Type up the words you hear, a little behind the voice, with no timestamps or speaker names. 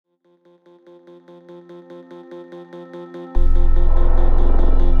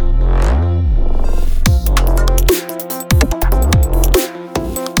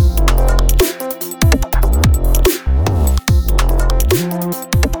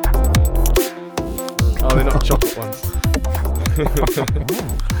chocolate ones.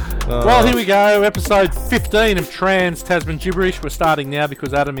 Well, here we go. Episode 15 of Trans Tasman Gibberish. We're starting now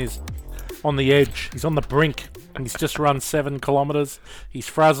because Adam is on the edge. He's on the brink. He's just run 7 kilometres. He's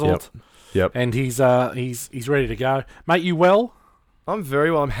frazzled. Yep. And he's ready to go. Mate, you well? I'm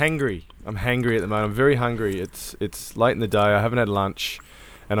very well. I'm hangry. I'm hangry at the moment. I'm very hungry. It's late in the day. I haven't had lunch.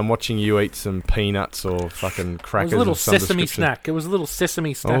 And I'm watching you eat some peanuts or fucking crackers. It was a little of some sesame description. snack. It was a little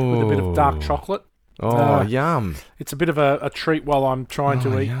sesame snack with a bit of dark chocolate. Oh, yum. It's a bit of a treat while I'm trying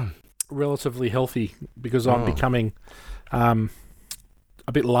to eat yum. relatively healthy because I'm becoming a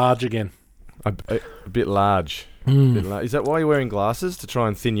bit large again. A bit large. Is that why you're wearing glasses, to try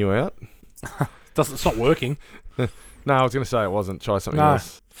and thin you out? It's not working. No, I was going to say it wasn't. Try something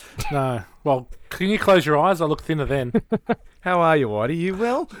else. No. Well, can you close your eyes? I look thinner then. How are you, Whitey? You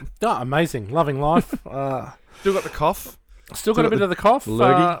well? Oh, amazing. Loving life. Still got the cough? Still got a bit of the cough.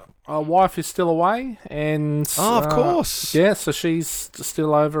 Lurgy? Our wife is still away. And of course. Yeah, so she's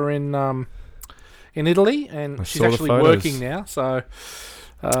still over in Italy. And she's actually working now. So...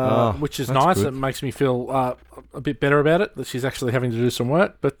 which is nice. Good. It makes me feel a bit better about it that she's actually having to do some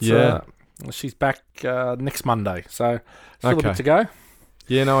work. But she's back next Monday, so still a bit to go.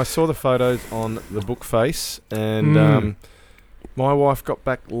 Yeah, no, I saw the photos on the book face, and my wife got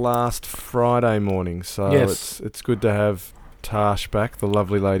back last Friday morning, so it's good to have Tash back, the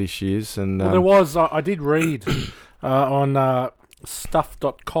lovely lady she is. And there was I did read on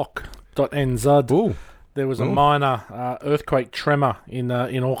stuff.cock.nz. Ooh. There was a minor earthquake tremor in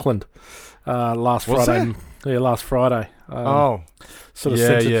Auckland last Friday. Yeah, last Friday. Sort of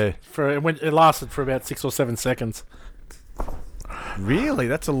it lasted for about 6 or 7 seconds. Really?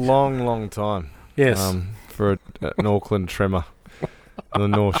 That's a long, long time. Yes. For an Auckland tremor on the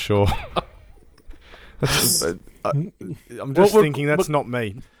North Shore. I'm just thinking that's not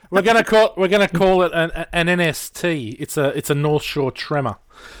me. We're gonna call it an NST. It's a North Shore tremor.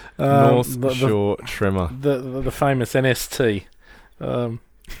 North Shore tremor. The famous NST.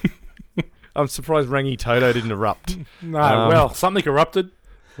 I'm surprised Rangi Toto didn't erupt. No, something erupted.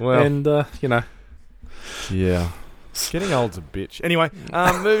 Well, and yeah, getting old's a bitch. Anyway,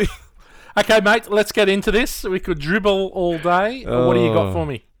 moving. Okay, mate, let's get into this. We could dribble all day. What do you got for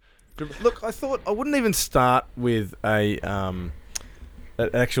me? Look, I thought I wouldn't even start with an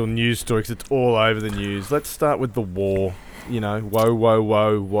actual news story because it's all over the news. Let's start with the war. You know,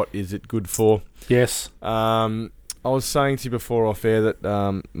 whoa, what is it good for? Yes. I was saying to you before off air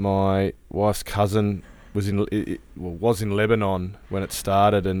that my wife's cousin was in Lebanon when it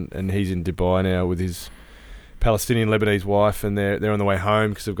started, and he's in Dubai now with his Palestinian Lebanese wife, and they're on the way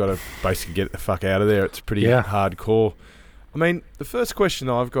home because they've got to basically get the fuck out of there. It's pretty hardcore. I mean, the first question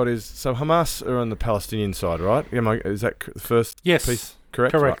I've got is, so Hamas are on the Palestinian side, right? Is that the first piece?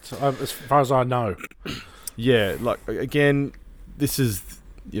 Correct? Correct. Right. As far as I know. Yeah, like, again, this is,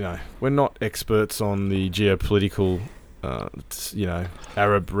 we're not experts on the geopolitical,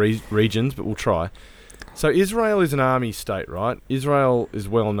 Arab regions, but we'll try. So Israel is an army state, right? Israel is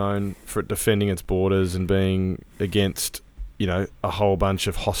well known for defending its borders and being against, a whole bunch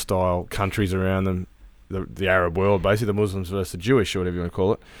of hostile countries around them, the Arab world, basically the Muslims versus the Jewish, or whatever you want to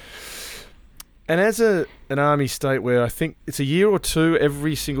call it. And as an army state where I think it's a year or two,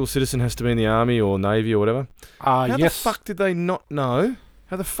 every single citizen has to be in the army or navy or whatever. How the fuck did they not know?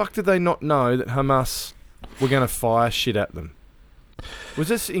 How the fuck did they not know that Hamas were going to fire shit at them? Was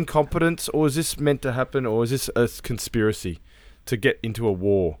this incompetence, or was this meant to happen, or is this a conspiracy to get into a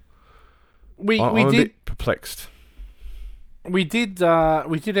war? I'm a bit perplexed. We did our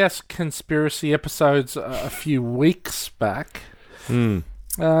conspiracy episodes a few weeks back. I'm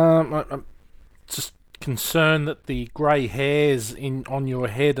just concerned that the grey hairs on your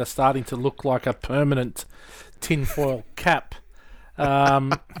head are starting to look like a permanent tinfoil cap.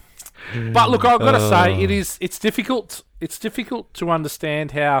 But look, I've got to say, it's difficult. It's difficult to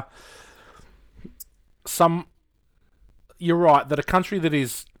understand how you're right, that a country that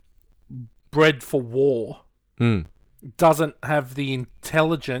is bred for war doesn't have the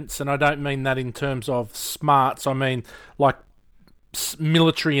intelligence, and I don't mean that in terms of smarts. I mean like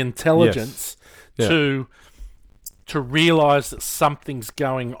military intelligence to realise that something's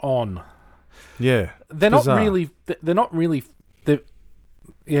going on. Yeah, they're bizarre.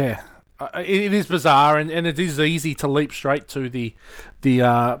 It is bizarre, and it is easy to leap straight to the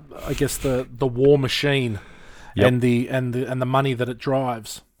war machine and the money that it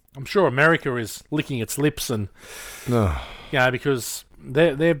drives. I'm sure America is licking its lips, and because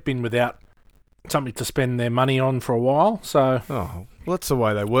they've been without something to spend their money on for a while. So well, that's the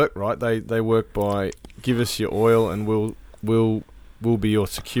way they work, right? They work by give us your oil and we'll will be your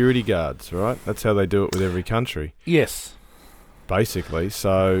security guards, right? That's how they do it with every country. Yes. Basically.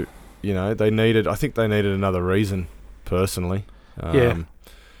 So, I think they needed another reason, personally.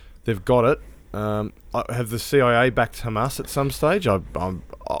 They've got it. Have the CIA backed Hamas at some stage? I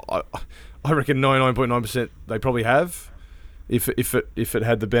reckon 99.9% they probably have. If it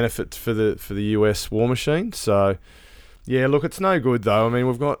had the benefits for the US war machine. So, yeah, look, it's no good though. I mean,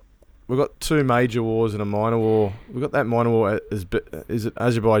 we've got two major wars and a minor war. We've got that minor war. Is it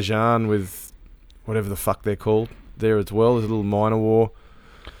Azerbaijan with whatever the fuck they're called there as well? There's a little minor war.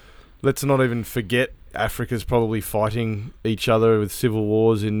 Let's not even forget Africa's probably fighting each other with civil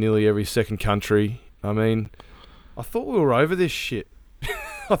wars in nearly every second country. I mean, I thought we were over this shit.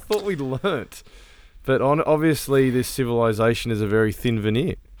 I thought we'd learnt. But obviously, this civilization is a very thin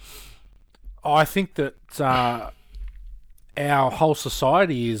veneer. I think that our whole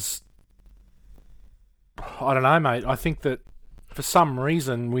society is... I don't know, mate. I think that for some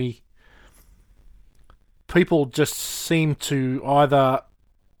reason, people just seem to either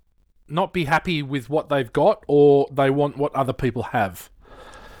not be happy with what they've got or they want what other people have.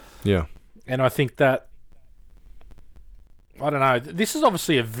 Yeah. And I think that... I don't know. This is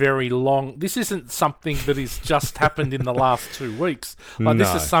obviously a very long... This isn't something that has just happened in the last 2 weeks.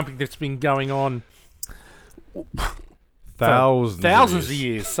 This is something that's been going on thousands of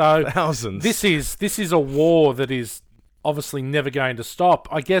years. So thousands. This is a war that is obviously never going to stop.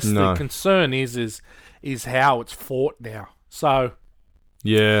 I guess the concern is how it's fought now. So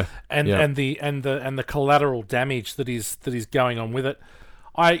yeah, and the collateral damage that is going on with it.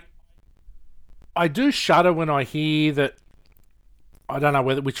 I do shudder when I hear that. I don't know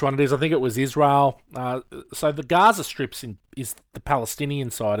which one it is. I think it was Israel. So the Gaza Strip's is the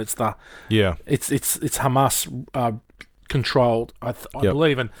Palestinian side. It's Hamas controlled. I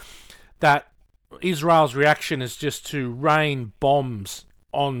believe, and that Israel's reaction is just to rain bombs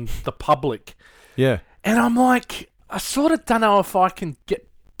on the public. Yeah, and I'm like, I sort of don't know if I can get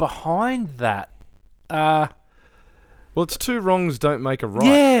behind that. Well, it's two wrongs don't make a right.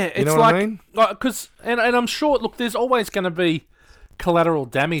 Yeah, it's you know what I mean? Because and I'm sure. Look, there's always going to be collateral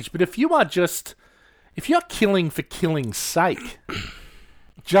damage, but if you're killing for killing's sake,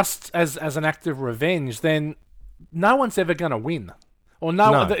 just as an act of revenge, then no one's ever going to win, or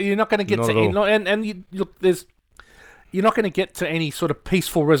you're not going to get to any, you're not going to get to any sort of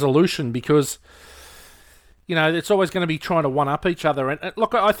peaceful resolution because it's always going to be trying to one up each other. And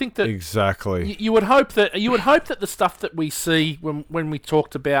look, I think that exactly you would hope that the stuff that we see when we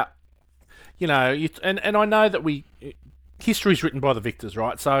talked about, and I know that history's written by the victors,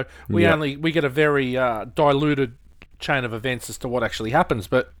 right? So we get a very diluted chain of events as to what actually happens.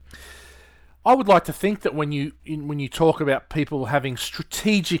 But I would like to think that when you talk about people having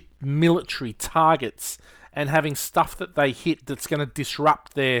strategic military targets and having stuff that they hit that's going to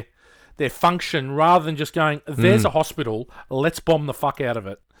disrupt their function, rather than just going, there's a hospital, let's bomb the fuck out of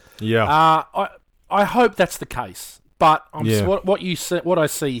it. Yeah. I hope that's the case. But what I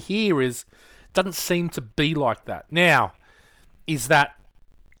see here doesn't seem to be like that. Now, is that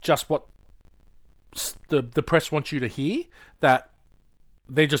just what the press wants you to hear? That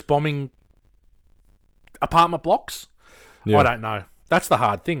they're just bombing apartment blocks? Yeah. I don't know. That's the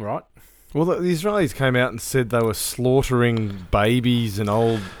hard thing, right? Well, the Israelis came out and said they were slaughtering babies and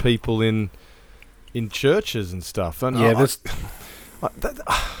old people in churches and stuff. And I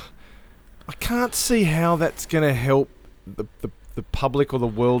can't see how that's going to help the public or the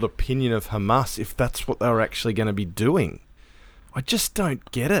world opinion of Hamas if that's what they were actually going to be doing. I just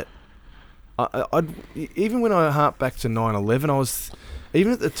don't get it. Even when I hark back to 9/11,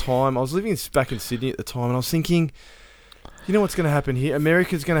 even at the time, I was living back in Sydney at the time, and I was thinking, you know what's going to happen here?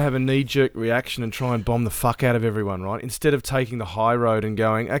 America's going to have a knee-jerk reaction and try and bomb the fuck out of everyone, right? Instead of taking the high road and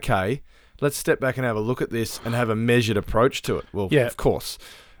going, okay, let's step back and have a look at this and have a measured approach to it. Well, yeah, of course.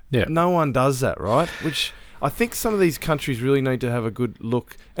 Yeah. No one does that, right? Which I think some of these countries really need to have a good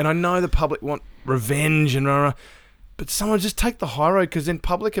look. And I know the public want revenge and but someone just take the high road, because then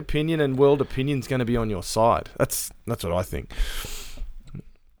public opinion and world opinion is going to be on your side. That's what I think.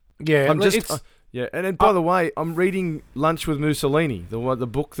 Yeah, yeah. And then, by the way, I'm reading Lunch with Mussolini, the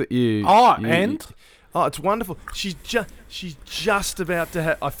book that you. It's wonderful. She's just about to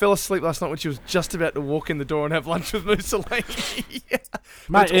have. I fell asleep last night when she was just about to walk in the door and have lunch with Mussolini. Yeah.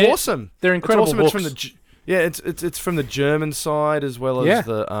 Mate, it's awesome. They're incredible. It's awesome. Books. It's from the German side as well as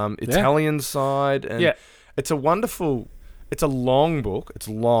the Italian side, and it's a wonderful. It's a long book. It's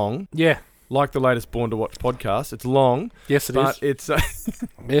long. Yeah. Like the latest Born to Watch podcast. It's long. Yes, it is. It's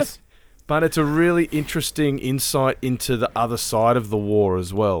yes. But it's a really interesting insight into the other side of the war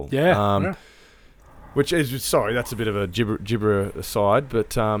as well. Yeah. Which is, sorry, that's a bit of a gibber aside,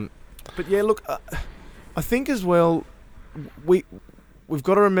 but yeah, look, I think as well, we've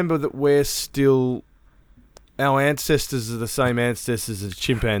got to remember that we're still, our ancestors are the same ancestors as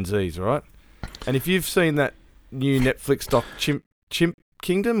chimpanzees, right? And if you've seen that new Netflix doc, Chimp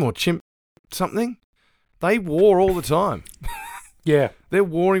Kingdom or Chimp something, they war all the time. Yeah, they're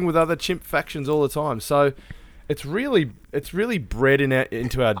warring with other chimp factions all the time. So it's really bred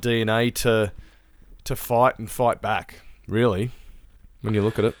into our DNA to fight and fight back. Really, when you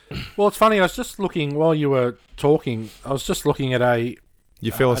look at it. Well, it's funny. I was just looking while you were talking. I was just looking at a.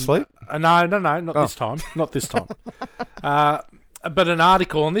 You fell asleep? No, not this time. Not this time. But an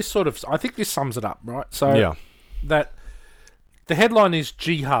article, and this sort of, I think this sums it up, right? So yeah. That the headline is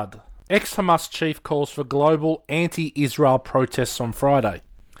Jihad. Ex-Hamas chief calls for global anti-Israel protests on Friday.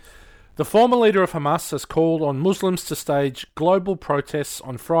 The former leader of Hamas has called on Muslims to stage global protests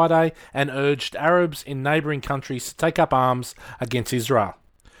on Friday and urged Arabs in neighbouring countries to take up arms against Israel.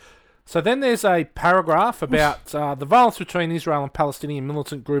 So then there's a paragraph about the violence between Israel and Palestinian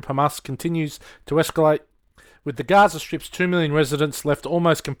militant group Hamas continues to escalate, with the Gaza Strip's 2 million residents left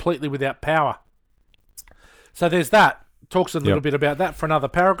almost completely without power. So there's that. Talks a little bit about that for another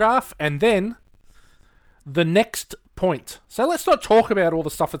paragraph. And then the next point. So let's not talk about all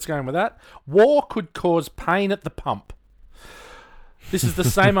the stuff that's going with that. War could cause pain at the pump. This is the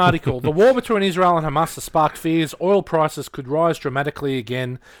same article. The war between Israel and Hamas has sparked fears oil prices could rise dramatically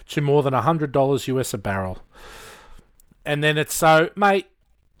again to more than $100 US a barrel. And then it's so, mate,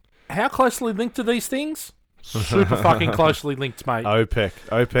 how closely linked are these things? Super fucking closely linked, mate.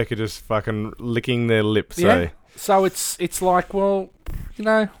 OPEC are just fucking licking their lips, yeah. So it's like, well, you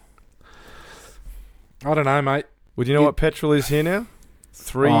know, I don't know, mate. Well, do you know what petrol is here now?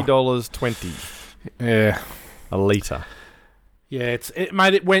 $3.20. Yeah. A litre. Yeah,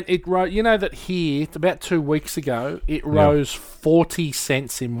 it rose. You know that here, about 2 weeks ago, it rose 40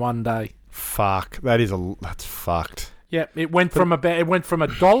 cents in one day. Fuck, that's fucked. Yeah, it went from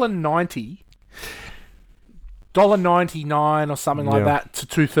 $1.90, $1.99 or something like that to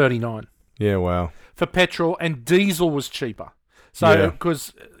 $2.39. Yeah, wow. For petrol, and diesel was cheaper. So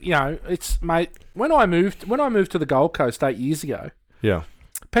because it's, mate, when I moved to the Gold Coast 8 years ago,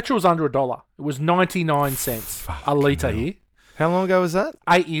 petrol was under $1. It was 99 cents a litre here. How long ago was that?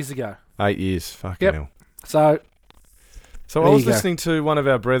 8 years ago. 8 years, fucking hell. So I was listening to one of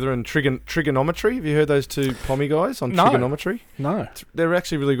our brethren, Trigonometry. Have you heard those two Pommy guys on Trigonometry? No. They're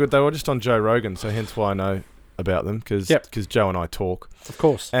actually really good. They were just on Joe Rogan, so hence why I know about them, because Joe and I talk. Of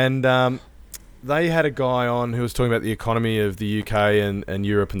course. And they had a guy on who was talking about the economy of the UK and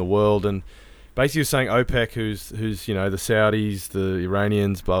Europe and the world, and basically was saying OPEC, who's the Saudis, the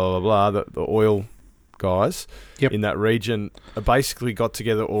Iranians, blah, blah, blah, the oil guys in that region, are basically got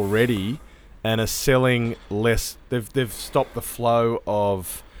together already and are selling less. They've stopped the flow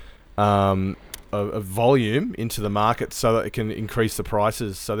of volume into the market so that it can increase the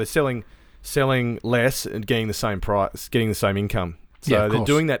prices. So they're selling less and getting the same price, getting the same income. So they're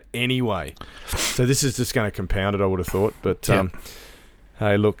doing that anyway. So this is just going to compound it, I would have thought. But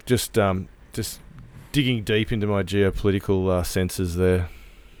hey, look, just digging deep into my geopolitical senses there.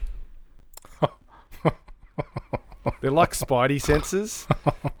 They're like Spidey senses,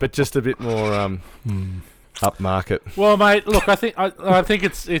 but just a bit more upmarket. Well, mate, look, I think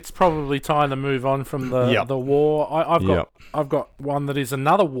it's probably time to move on from the war. I've got one that is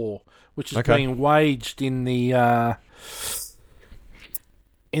another war, which is being waged in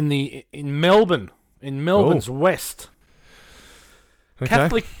Melbourne's west.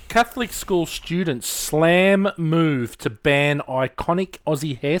 Okay. Catholic school students slam move to ban iconic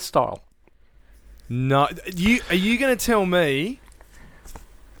Aussie hairstyle. No, are you going to tell me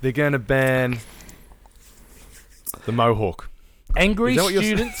they're going to ban the mohawk? Angry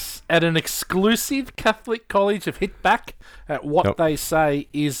students at an exclusive Catholic college have hit back at what they say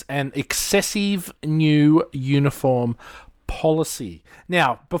is an excessive new uniform policy.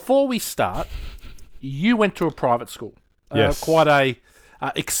 Now, before we start, you went to a private school. Yes. Quite a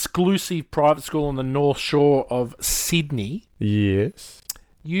exclusive private school on the North Shore of Sydney. Yes.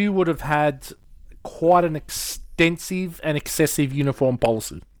 You would have had quite an extensive and excessive uniform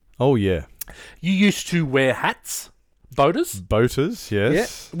policy. Oh, yeah. You used to wear hats, boaters. Boaters,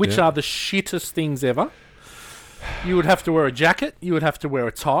 yes. Yeah, which are the shittest things ever. You would have to wear a jacket. You would have to wear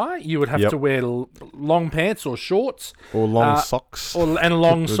a tie. You would have to wear long pants or shorts. Or long socks. And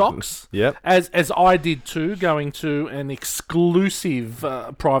long socks. Yep. As I did too, going to an exclusive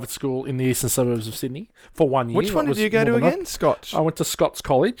private school in the eastern suburbs of Sydney for 1 year. Which one did you go to again? Scotch? I went to Scots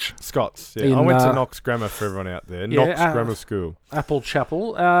College. Scots, I went to Knox Grammar for everyone out there. Knox Grammar School. Apple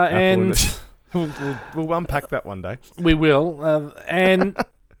Chapel. And We'll unpack that one day. We will. And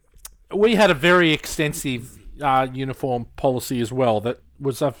we had a very extensive uniform policy as well that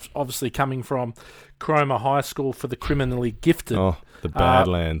was obviously coming from Cromer High School for the criminally gifted. Oh, the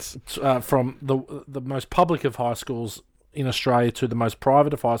Badlands. From the most public of high schools in Australia to the most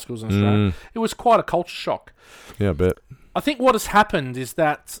private of high schools in Australia. It was quite a culture shock. Yeah, I bet. I think what has happened is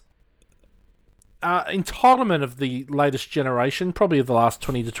that entitlement of the latest generation, probably of the last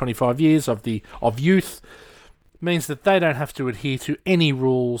 20 to 25 years of youth, means that they don't have to adhere to any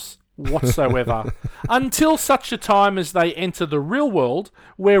rules whatsoever until such a time as they enter the real world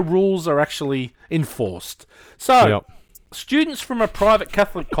where rules are actually enforced. So, students from a private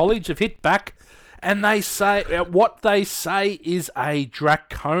Catholic college have hit back, and they say what they say is a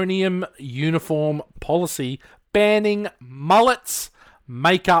draconian uniform policy banning mullets,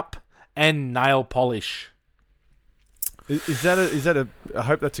 makeup, and nail polish. Is that a? I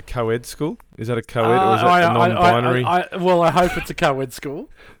hope that's a co-ed school. Is that a co-ed or is it a non-binary? I hope it's a co-ed school.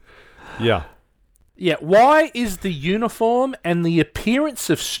 Yeah. Yeah. Why is the uniform and the appearance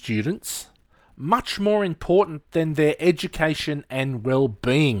of students much more important than their education and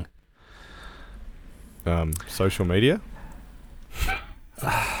well-being? Social media?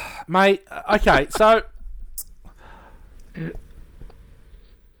 Mate, okay, so... They're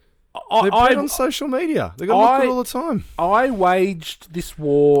big on social media. They got to look good all the time. I waged this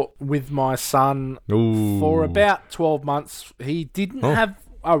war with my son for about 12 months. He didn't have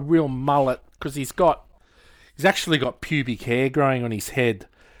a real mullet because he's actually got pubic hair growing on his head.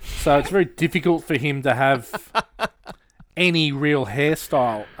 So it's very difficult for him to have any real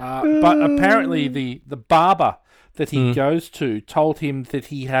hairstyle. But apparently the barber that he goes to told him that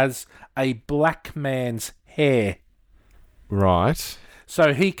he has a black man's hair. Right.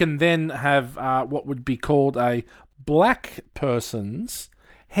 So he can then have what would be called a black person's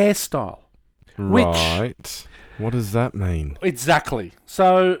hairstyle. Right. What does that mean? Exactly.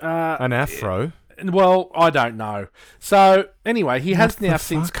 So an afro? Well, I don't know. So anyway, he has now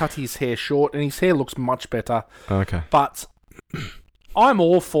since cut his hair short, and his hair looks much better. Okay. But I'm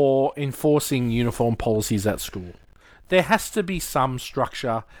all for enforcing uniform policies at school. There has to be some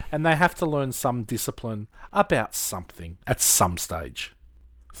structure, and they have to learn some discipline about something at some stage.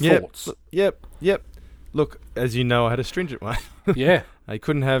 Thoughts? Yep. Look, as you know, I had a stringent one. Yeah. You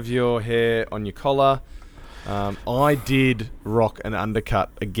couldn't have your hair on your collar. I did rock an undercut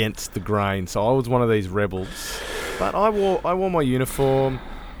against the grain, so I was one of these rebels. But I wore my uniform.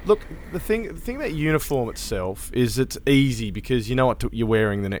 Look, the thing about uniform itself is it's easy because you know what you're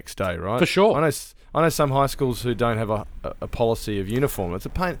wearing the next day, right? For sure. I know some high schools who don't have a policy of uniform. It's a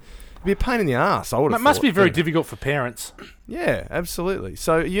pain. It'd be a pain in the ass. I would have thought. It must be very difficult for parents. Yeah, absolutely.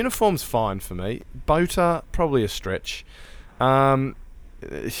 So uniform's fine for me. Boater, probably a stretch. It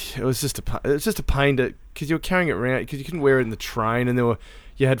was just a pain because you were carrying it around because you couldn't wear it in the train, and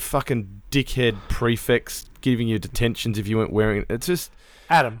you had fucking dickhead prefects giving you detentions if you weren't wearing it. It's just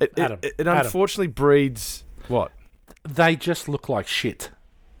it unfortunately breeds what? They just look like shit.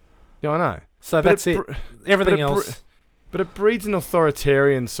 Yeah, I know. So that's it. Everything else. But it breeds an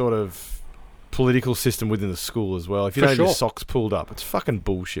authoritarian sort of political system within the school as well. If you don't have your socks pulled up, it's fucking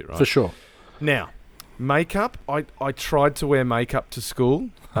bullshit, right? For sure. Now, makeup. I tried to wear makeup to school,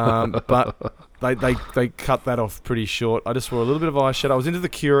 but they cut that off pretty short. I just wore a little bit of eyeshadow. I was into the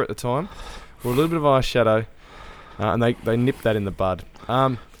Cure at the time. Wore a little bit of eyeshadow, and they nipped that in the bud.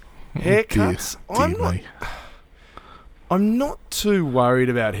 Haircuts. I'm not too worried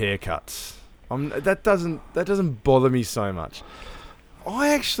about haircuts. That doesn't bother me so much. I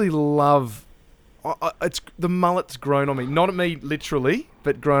actually love. It's the mullet's grown on me, not at me literally,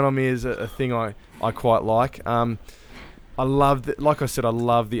 but grown on me is a thing I quite like. I love like I said, I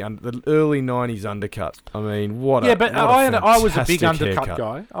love the early '90s undercut. I mean, I was a big undercut haircut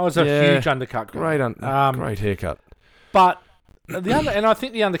guy. I was a huge undercut guy. Great haircut. But and I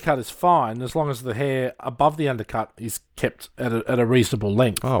think the undercut is fine as long as the hair above the undercut is kept at a reasonable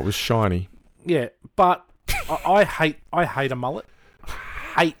length. Oh, it was shiny. Yeah, but I hate a mullet.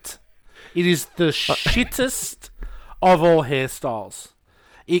 Hate. It is the shittest of all hairstyles.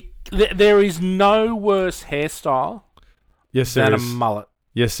 There is no worse hairstyle than a mullet.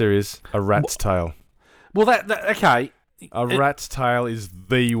 Yes, there is. A rat's tail. Well, okay. Rat's tail is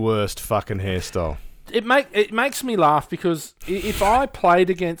the worst fucking hairstyle. It makes me laugh because if I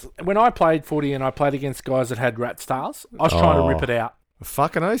when I played footy and I played against guys that had rat's tails, I was trying to rip it out.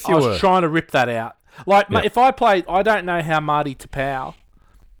 Fucking oath I was trying to rip that out. Like, if I played, I don't know how Marty Tapau,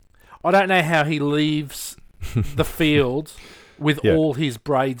 I don't know how he leaves the field with all his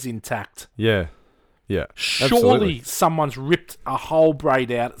braids intact. Yeah. Surely absolutely. Someone's ripped a whole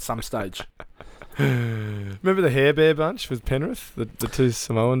braid out at some stage. Remember the Hair Bear bunch with Penrith, the two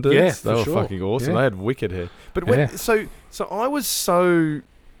Samoan dudes? Yeah, they were fucking awesome. Yeah. They had wicked hair. But so I was so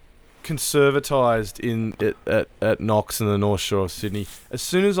conservatised at Knox and the North Shore of Sydney. As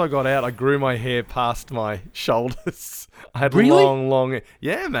soon as I got out, I grew my hair past my shoulders. I had long hair.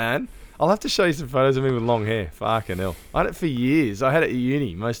 Yeah, man. I'll have to show you some photos of me with long hair. Fucking hell. I had it for years. I had it at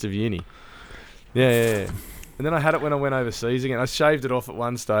uni, most of uni. Yeah. And then I had it when I went overseas again. I shaved it off at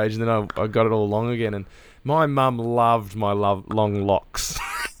one stage, and then I got it all long again. And my mum loved my long locks,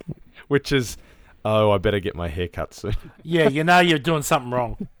 which is, I better get my hair cut soon. Yeah, you're doing something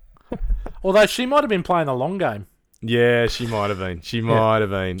wrong. Although she might have been playing a long game. Yeah, she might have been. She might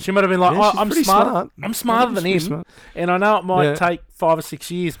have been. She might have been like, I'm smarter. I'm smarter than him, smart. And I know it might take 5 or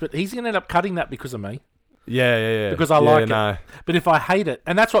 6 years, but he's going to end up cutting that because of me. Yeah. Because I like it. But if I hate it,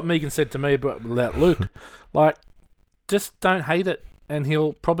 and that's what Megan said to me about Luke, like, just don't hate it, and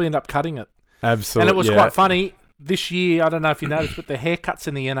he'll probably end up cutting it. Absolutely. And it was quite funny. This year, I don't know if you noticed, but the haircuts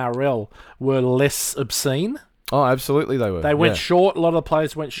in the NRL were less obscene. Oh, absolutely they were. They went short. A lot of the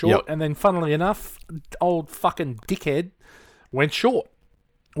players went short. Yep. And then, funnily enough, old fucking dickhead went short.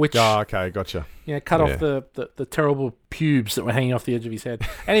 Which, okay, gotcha. Cut off the terrible pubes that were hanging off the edge of his head.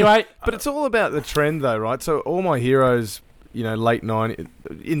 Anyway. But it's all about the trend, though, right? So all my heroes, late 90s,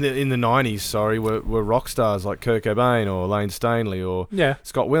 in the 90s, were rock stars like Kurt Cobain or Lane Stanley or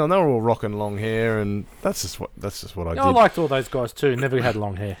Scott Whelan. They were all rocking long hair, and that's just what I did. I liked all those guys too. Never had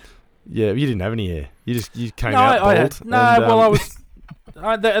long hair. Yeah, you didn't have any hair. You came out bald. I was.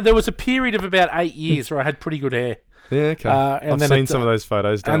 There was a period of about 8 years where I had pretty good hair. Yeah, okay. I've seen some of those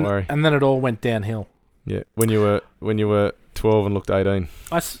photos. Don't worry. And then it all went downhill. Yeah, when you were 12 and looked 18.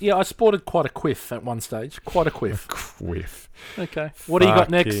 I sported quite a quiff at one stage. Quite a quiff. Quiff. Okay. What do you got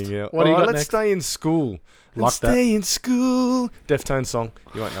next? What do you got let's next? stay in school. Stay in school. Deftones song.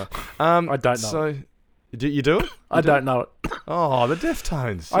 You won't know. I don't know. So, you do it? I don't know it. Oh, the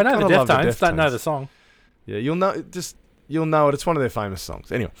Deftones. I know the Deftones. Don't know the song. Yeah, you'll know it. It's one of their famous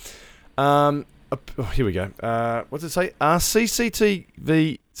songs. Anyway, here we go. What's it say?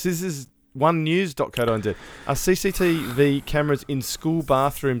 CCTV. This is onenews.co.nz. Are CCTV cameras in school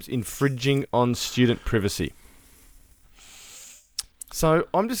bathrooms infringing on student privacy? So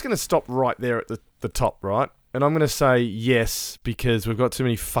I'm just going to stop right there at the top, right? And I'm going to say yes, because we've got too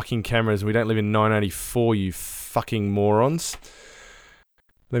many fucking cameras and we don't live in 1984, you fucking morons.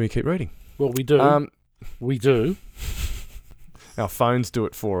 Let me keep reading. Well, we do. We do. Our phones do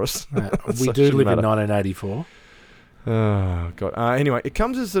it for us. We do live in 1984. Oh, God. Anyway, it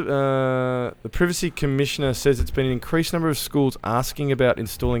comes as the Privacy Commissioner says it's been an increased number of schools asking about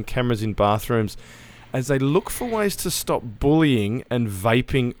installing cameras in bathrooms as they look for ways to stop bullying and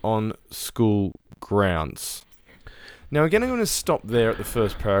vaping on school grounds. Now, again, I'm going to stop there at the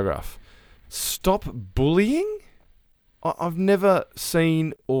first paragraph. Stop bullying? I've never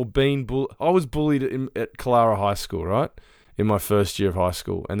seen or been bullied. I was bullied at Clara High School, right? In my first year of high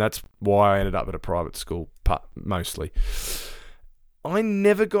school. And that's why I ended up at a private school, mostly. I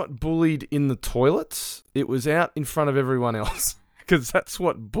never got bullied in the toilets. It was out in front of everyone else. Because that's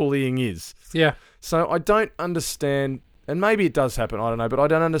what bullying is. Yeah. So I don't understand, and maybe it does happen, I don't know, but I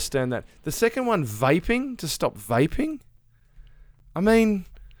don't understand that. The second one, vaping, to stop vaping? I mean,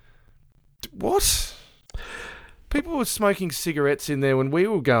 what? People were smoking cigarettes in there when we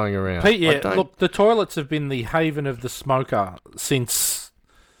were going around. Look, the toilets have been the haven of the smoker since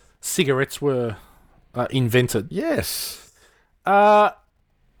cigarettes were invented. Yes. I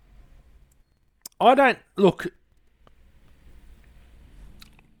don't... Look...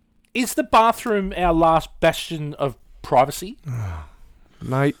 Is the bathroom our last bastion of privacy?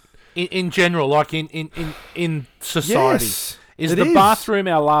 Mate. In general, like in society. Yes, is the bathroom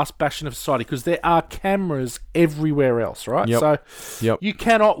our last bastion of society? Because there are cameras everywhere else, right? Yep. So you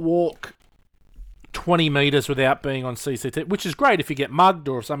cannot walk 20 metres without being on CCTV, which is great if you get mugged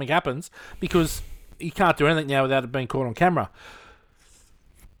or if something happens, because you can't do anything now without it being caught on camera.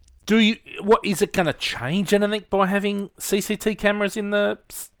 What is it going to change anything by having CCTV cameras in the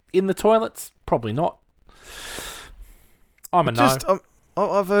toilets? Probably not. I'm a no.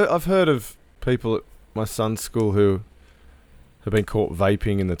 I've heard of people at my son's school who have been caught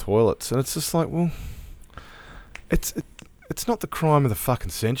vaping in the toilets, and it's just like, well, it's not the crime of the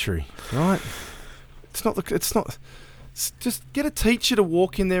fucking century, right? It's just get a teacher to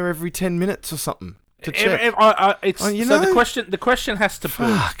walk in there every 10 minutes or something to check. The question has to be.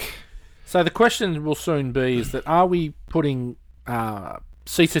 So the question will soon be: is that are we putting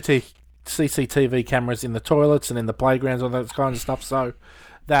CCTV cameras in the toilets and in the playgrounds, all that kind of stuff, so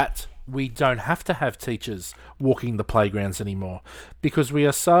that we don't have to have teachers walking the playgrounds anymore, because we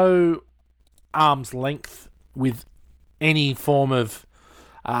are so arm's length with any form of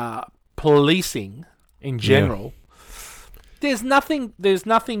policing in general. There's no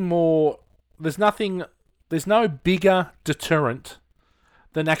bigger deterrent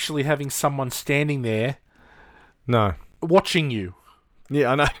than actually having someone standing there watching you.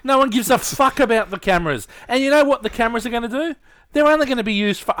 Yeah, I know. No one gives a fuck about the cameras. And you know what the cameras are going to do? They're only going to be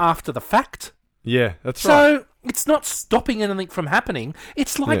used for after the fact. Yeah, that's right. So it's not stopping anything from happening.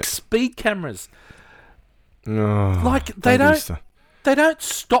 It's like speed cameras. Like they don't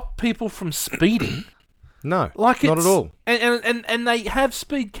stop people from speeding. No, like not at all. And they have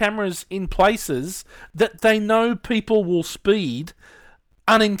speed cameras in places that they know people will speed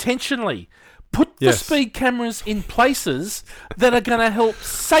unintentionally. Put the speed cameras in places that are going to help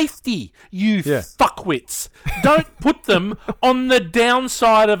safety, you fuckwits. Don't put them on the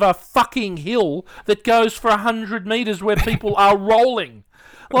downside of a fucking hill that goes for 100 metres where people are rolling.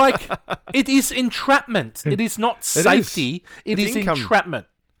 Like, it is entrapment. It is not safety. It is entrapment.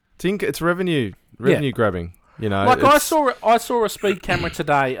 It's revenue grabbing. You know, like I saw a speed camera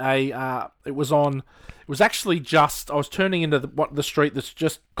today. It was actually just, I was turning into the street that's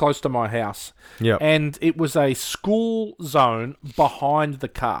just close to my house. Yeah. And it was a school zone behind the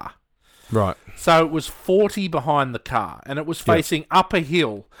car. Right. So it was 40 behind the car and it was facing up a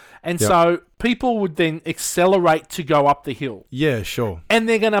hill. And so people would then accelerate to go up the hill. Yeah, sure. And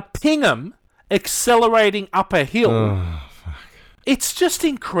they're going to ping them accelerating up a hill. Oh, fuck. It's just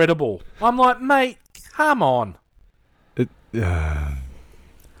incredible. I'm like, mate, come on.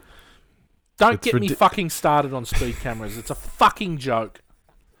 Don't get me fucking started on speed cameras. It's a fucking joke.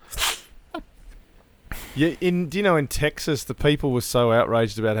 Yeah, do you know in Texas the people were so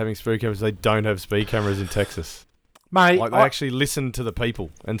outraged about having speed cameras they don't have speed cameras in Texas. Mate, like they actually listened to the people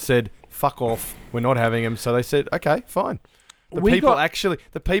and said, "Fuck off, we're not having them." So they said, "Okay, fine." The people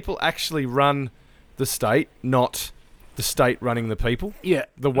actually run the state, not the state running the people. Yeah,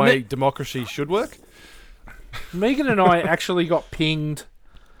 the way democracy should work. Megan and I actually got pinged.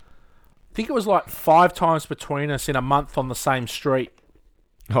 I think it was like 5 times between us in a month on the same street.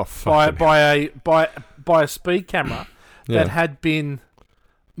 Oh, fuck! By a speed camera that had been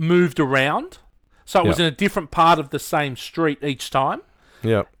moved around, so it was in a different part of the same street each time.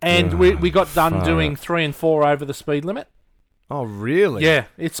 Yeah, and we got done doing 3 and 4 over the speed limit. Oh, really? Yeah,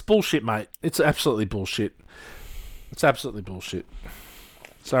 it's bullshit, mate. It's absolutely bullshit. It's absolutely bullshit.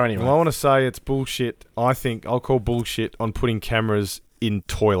 So anyway, well, I want to say it's bullshit. I think I'll call bullshit on putting cameras in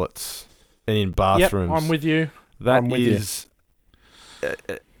toilets and in bathrooms. Yep, I'm with you. That is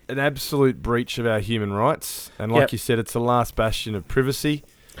an absolute breach of our human rights. And like you said, it's the last bastion of privacy.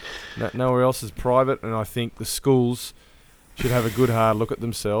 Nowhere else is private. And I think the schools should have a good hard look at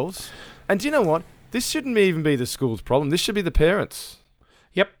themselves. And do you know what? This shouldn't even be the school's problem. This should be the parents.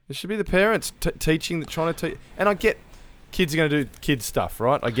 Yep. It should be the parents trying to teach. And I get kids are going to do kid stuff,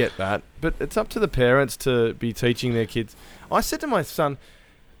 right? I get that. But it's up to the parents to be teaching their kids. I said to my son,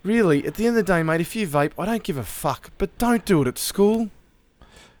 really, at the end of the day, mate, if you vape, I don't give a fuck. But don't do it at school.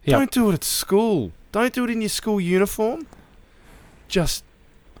 Yep. Don't do it at school. Don't do it in your school uniform. Just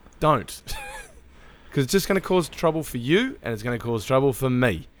don't. Because it's just going to cause trouble for you and it's going to cause trouble for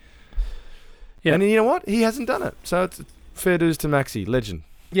me. Yeah. And you know what? He hasn't done it. So it's fair dues to Maxi. Legend.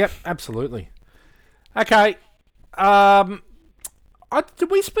 Yep, absolutely. Okay. Did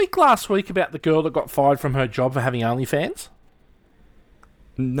we speak last week about the girl that got fired from her job for having OnlyFans?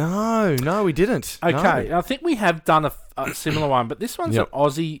 No, we didn't. Okay, no. I think we have done a similar one, but this one's an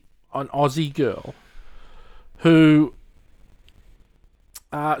Aussie girl who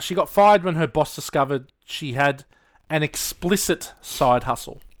she got fired when her boss discovered she had an explicit side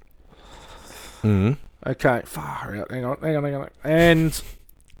hustle. Mm. Okay, far out. Hang on. And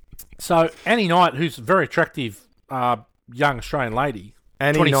so Annie Knight, who's a very attractive young Australian lady,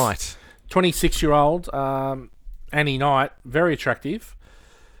 26-year-old Annie Knight, very attractive.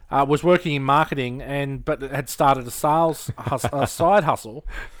 Was working in marketing but had started a side hustle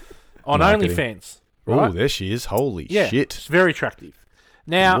on OnlyFans. Right? Oh, there she is. Holy shit. She's very attractive.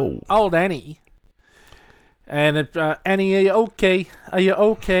 Now, old Annie, and Annie, are you okay? Are you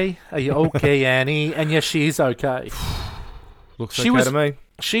okay? Are you okay, Annie? And yes, she is okay. Looks okay to me.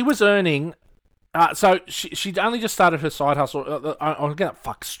 She was earning... so she'd only just started her side hustle. I'm going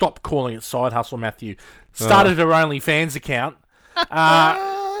to stop calling it side hustle, Matthew. Started her OnlyFans account.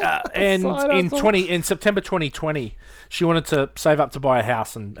 And in September 2020, she wanted to save up to buy a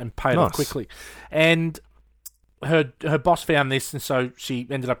house and pay it off quickly. And her boss found this, and so she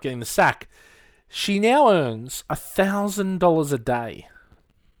ended up getting the sack. She now earns $1,000 a day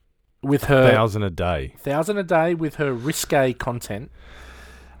with her $1,000 a day. $1,000 a day with her risque content.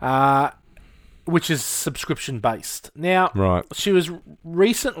 which is subscription based. Now, Right. she's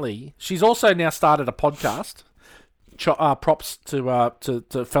also now started a podcast. Props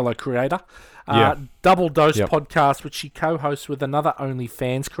to fellow creator. Double Dose podcast, which she co-hosts with another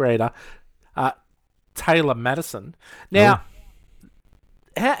OnlyFans creator, Taylor Madison. Now,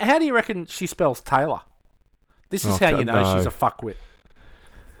 how do you reckon she spells Taylor? This is how you know she's a fuckwit.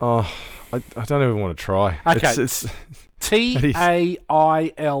 Oh, I don't even want to try. Okay. It's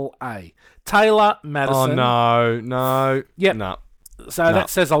Taila. Taylor Madison. Oh, no. Yep. No. So that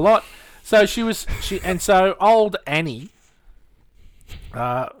says a lot. So so old Annie,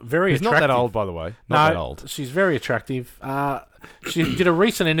 very She's attractive. not that old, by the way. Not that old. She's very attractive. She did a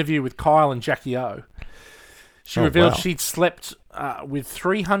recent interview with Kyle and Jackie O. She revealed she'd slept with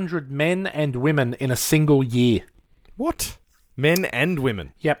 300 men and women in a single year. What? Men and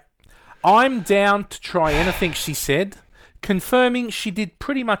women? Yep. I'm down to try anything, she said, confirming she did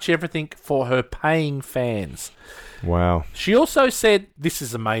pretty much everything for her paying fans. Wow. She also said, this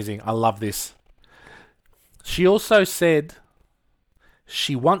is amazing, I love this. She also said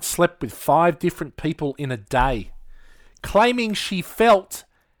she once slept with 5 different people in a day, claiming she felt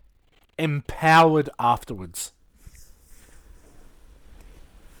empowered afterwards.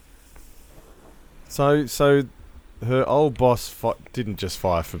 So her old boss didn't just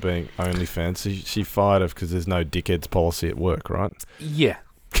fire for being OnlyFans. She fired her because there's no dickheads policy at work, right? Yeah.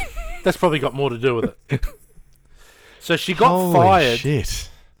 That's probably got more to do with it. So she got Holy fired. Shit.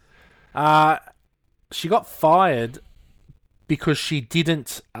 She got fired because she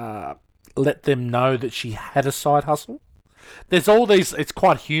didn't let them know that she had a side hustle. There's all these. It's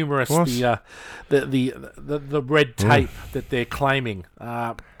quite humorous. What? The red tape that they're claiming,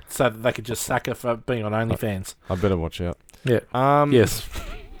 so that they could just sack her for being on OnlyFans. I better watch out. Yeah. Yes,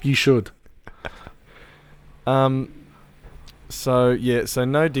 you should. So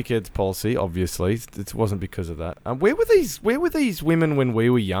no dickheads policy. Obviously, it wasn't because of that. Where were these women when we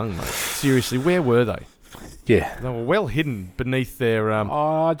were young, mate? Seriously, where were they? Yeah, they were well hidden beneath their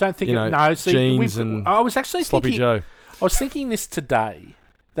I don't think jeans and I was actually sloppy thinking, Joe. I was thinking this today,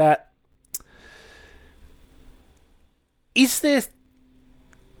 that is there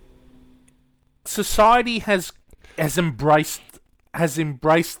society has embraced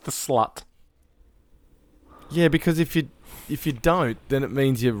the slut. Yeah, because if you don't, then it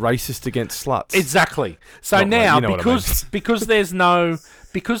means you're racist against sluts. Exactly. So Not now, right, you know because there's no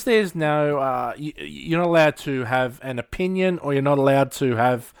you're not allowed to have an opinion, or you're not allowed to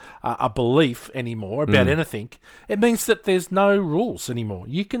have a belief anymore about anything. It means that there's no rules anymore.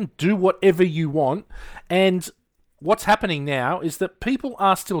 You can do whatever you want, and what's happening now is that people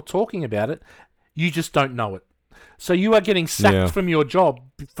are still talking about it. You just don't know it. So you are getting sacked from your job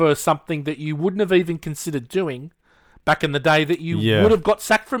for something that you wouldn't have even considered doing back in the day that you would have got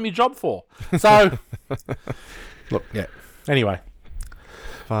sacked from your job for. So, look, anyway.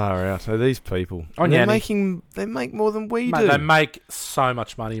 Far out. So these people, they make more than we do. They make so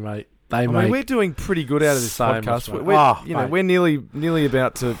much money, mate. We're doing pretty good out of this podcast. We're nearly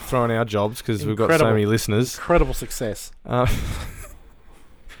about to throw in our jobs because we've got so many listeners. Incredible success.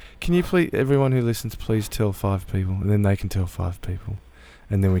 Can you please, everyone who listens, please tell 5 people, and then they can tell 5 people,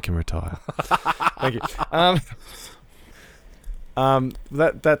 and then we can retire. Thank you.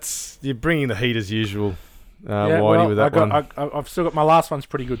 That's you're bringing the heat as usual. Whitey, with that one. I've still got my last one's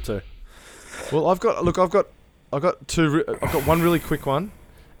pretty good too. Well, I've got two. I've got one really quick one,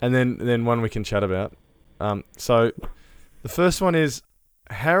 and then one we can chat about. So the first one is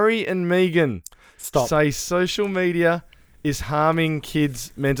Harry and Meghan say social media is harming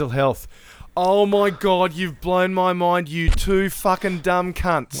kids' mental health. Oh my God, you've blown my mind, you two fucking dumb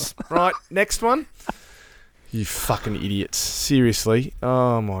cunts. Right, next one. You fucking idiots. Seriously.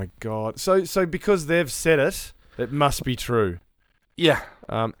 Oh my God. So because they've said it, it must be true. Yeah.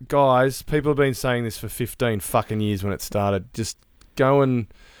 Guys, people have been saying this for 15 fucking years when it started. Just go and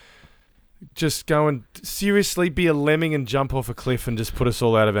seriously be a lemming and jump off a cliff and just put us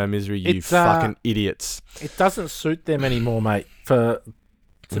all out of our misery, you fucking idiots. It doesn't suit them anymore, mate, to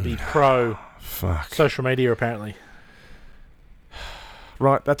be pro social media, apparently.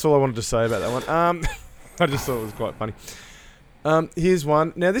 Right, that's all I wanted to say about that one. I just thought it was quite funny. Here's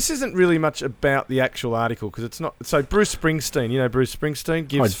one. Now, this isn't really much about the actual article because it's not. So, Bruce Springsteen,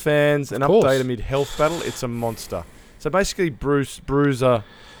 gives fans an update amid health battle. It's a monster. So, basically, Bruiser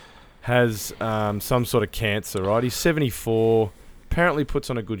has some sort of cancer, right? He's 74. Apparently puts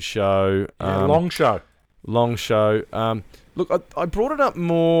on a good show. Long show. Look, I brought it up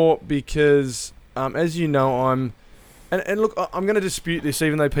more because, as you know, I'm going to dispute this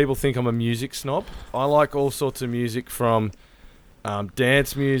even though people think I'm a music snob. I like all sorts of music from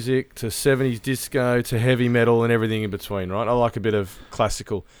dance music to 70s disco to heavy metal and everything in between, right? I like a bit of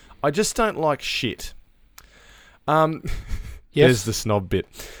classical. I just don't like shit. Yes. There's the snob bit.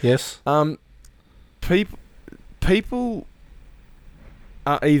 Yes. People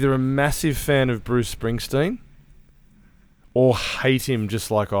are either a massive fan of Bruce Springsteen or hate him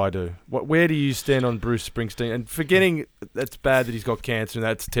just like I do. Where do you stand on Bruce Springsteen? And forgetting that's bad that he's got cancer and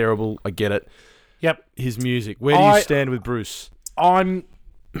that's terrible. I get it. Yep. His music. Where do you stand with Bruce? I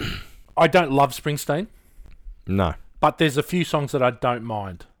don't love Springsteen. No. But there's a few songs that I don't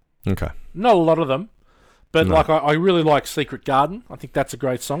mind. Okay. Not a lot of them. But No. like I really like Secret Garden. I think that's a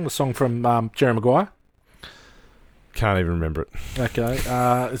great song. The song from Jerry Maguire. Can't even remember it. Okay.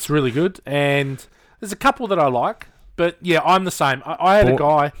 It's really good. And there's a couple that I like. But yeah, I'm the same. I had a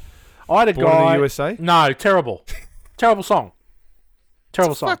guy. Born in the USA? No, terrible. Terrible song.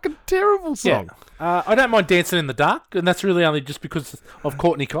 Terrible song. Fucking terrible song. Yeah. I don't mind Dancing in the Dark, and that's really only just because of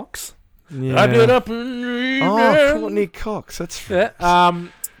Courtney Cox. Yeah. I get up and Courtney Cox. That's yeah.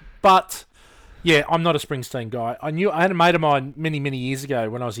 But yeah, I'm not a Springsteen guy. I had a mate of mine many years ago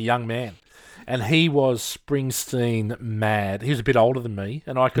when I was a young man, and he was Springsteen mad. He was a bit older than me,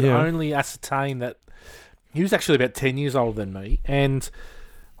 and I could only ascertain that he was actually about 10 years older than me, and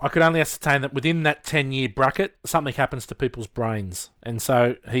I could only ascertain that within that 10-year bracket, something happens to people's brains. And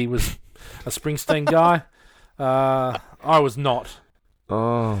so he was a Springsteen guy. I was not.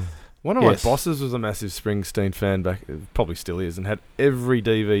 Oh. One of my bosses was a massive Springsteen fan back, probably still is, and had every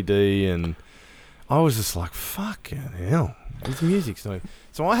DVD, and I was just like, fucking hell, his music's no...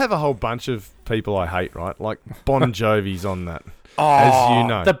 So I have a whole bunch of people I hate, right? Like Bon Jovi's on that, as you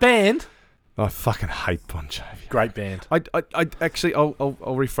know. The band? I fucking hate Bon Jovi. Great band. I actually, I'll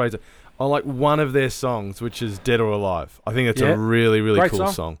rephrase it. I like one of their songs, which is Dead or Alive. I think it's a really great cool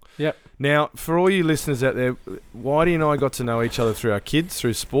song. Yep. Now, for all you listeners out there, Whitey and I got to know each other through our kids,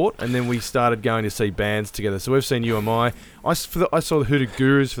 through sport, and then we started going to see bands together. So we've seen You Am I. I saw the Hoodoo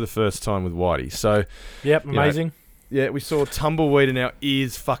Gurus for the first time with Whitey. So, yep, amazing. Yeah, we saw Tumbleweed and our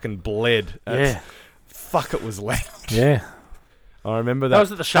ears fucking bled. Fuck, it was loud. Yeah. I remember that. That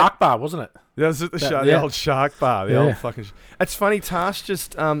was at the Shark Bar, wasn't it? That was at the old Shark Bar. The old fucking... It's funny, Tash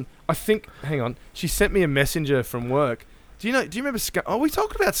just... I think... Hang on. She sent me a messenger from work. Do you remember Skunk... Oh, we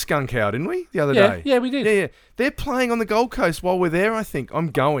talked about Skunk Cow, didn't we? The other day. Yeah, we did. Yeah. They're playing on the Gold Coast while we're there, I think.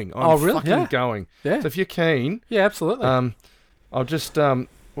 I'm going. I'm fucking going. Yeah. So if you're keen... Yeah, absolutely. I'll just...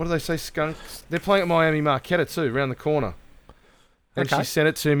 what do they say? Skunks... They're playing at Miami Marquetta too, around the corner. And she sent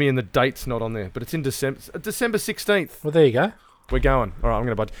it to me and the date's not on there. But it's in December 16th. Well, there you go. We're going. All right, I'm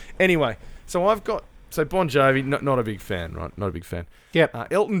going to budge. Anyway, so I've got... So Bon Jovi, not a big fan, right? Not a big fan.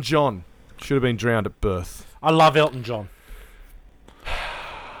 Yep. Elton John should have been drowned at birth. I love Elton John.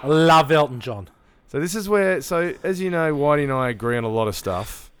 I love Elton John. So this is where... So, as you know, Whitey and I agree on a lot of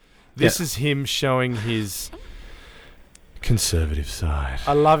stuff. This is him showing his conservative side.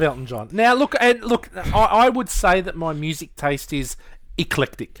 I love Elton John. Now, look, I would say that my music taste is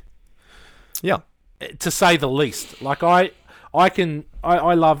eclectic. Yeah. To say the least. Like, I draw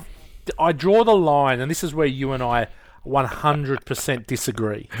the line, and this is where you and I 100%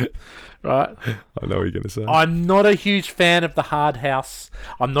 disagree, right? I know what you're going to say. I'm not a huge fan of the hard house.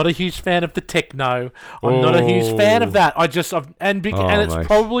 I'm not a huge fan of the techno. I'm not a huge fan of that. And it's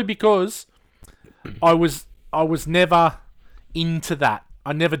probably because I was never into that.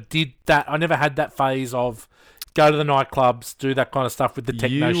 I never did that. I never had that phase of go to the nightclubs, do that kind of stuff with the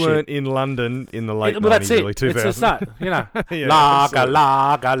techno shit. You weren't in London in the late 90s, that's early it. 2000s. It's just that, you know. Lager.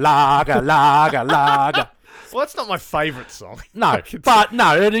 Well, that's not my favourite song. No, but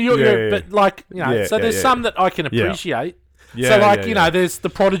there's some that I can appreciate. There's the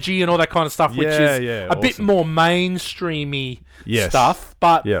Prodigy and all that kind of stuff, which is a bit more mainstreamy stuff.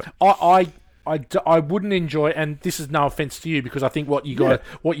 But I wouldn't enjoy, and this is no offense to you because I think what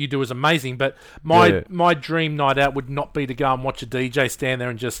you do is amazing. But my dream night out would not be to go and watch a DJ stand there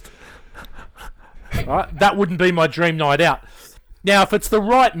and just. Right? That wouldn't be my dream night out. Now, if it's the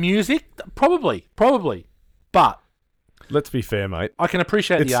right music, probably, but let's be fair, mate. I can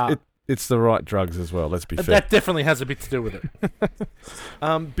appreciate the art. It's the right drugs as well. Let's be fair. That definitely has a bit to do with it.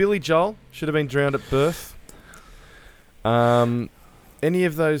 Billy Joel should have been drowned at birth. Any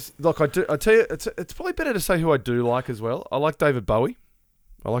of those? Look, I tell you, it's probably better to say who I do like as well. I like David Bowie.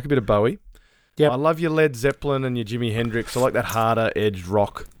 I like a bit of Bowie. Yep. I love your Led Zeppelin and your Jimi Hendrix. I like that harder edged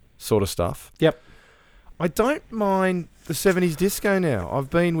rock sort of stuff. Yep. I don't mind the 70s disco now.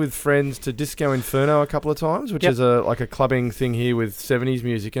 I've been with friends to Disco Inferno a couple of times, which is a clubbing thing here with 70s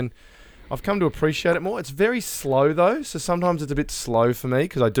music, and I've come to appreciate it more. It's very slow though, so sometimes it's a bit slow for me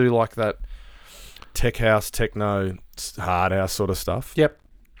because I do like that tech house, techno, hard house sort of stuff. Yep.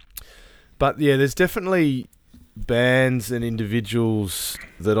 But yeah, there's definitely bands and individuals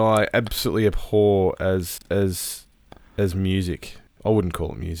that I absolutely abhor as music. I wouldn't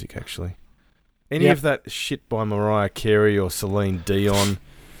call it music, actually. Any of that shit by Mariah Carey or Celine Dion,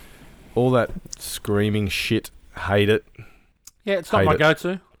 all that screaming shit, hate it. Yeah, it's not my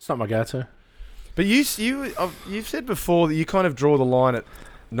go-to. It's not my go-to. But you've said before that you kind of draw the line at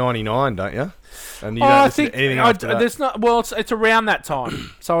 99, don't you? And you don't listen to anything after that. There's not. Well, it's around that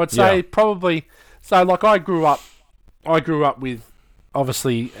time. So I'd say probably. So like I grew up with,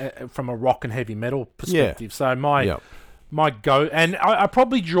 obviously, from a rock and heavy metal perspective. So my go, and I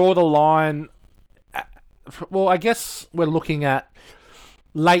probably draw the line. Well, I guess we're looking at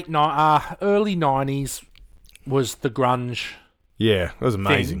early 90s was the grunge. Yeah, that was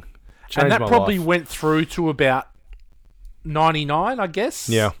amazing. And that probably went through to about 99, I guess.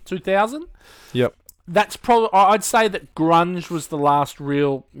 Yeah. 2000. Yep. That's probably. I'd say that grunge was the last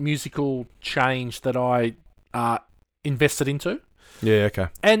real musical change that I invested into. Yeah. Okay.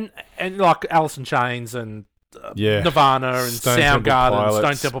 And like Alice in Chains and Nirvana and Soundgarden,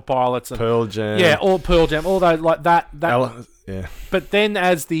 Stone Temple Pilots, and Pearl Jam. Yeah, all Pearl Jam, all those like that. Yeah. But then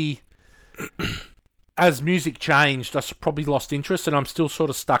as music changed, I probably lost interest, and I'm still sort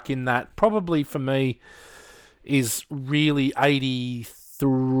of stuck in that. Probably for me is really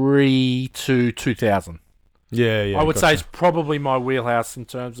 83 to 2000. Yeah. I would say it's probably my wheelhouse in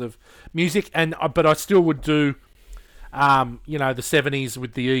terms of music, but I still would do, the 70s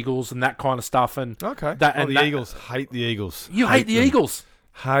with the Eagles and that kind of stuff. And Eagles. Hate the Eagles. You hate the Eagles?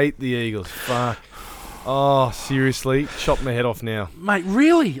 Hate the Eagles. Fuck. Oh, seriously? Chop my head off now. Mate,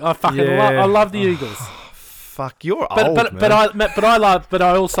 really? I fucking I love the Eagles. Fuck, you're old, man. But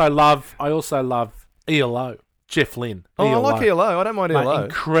I also love ELO. Jeff Lynne. Oh, ELO. I like ELO. I don't mind ELO.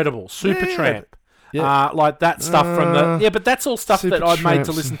 Incredible. Supertramp. Yeah. Like that stuff from the... Yeah, but that's all stuff that I made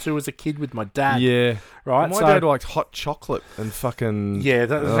to listen to as a kid with my dad. Yeah. Right? My dad liked hot chocolate and fucking... Yeah,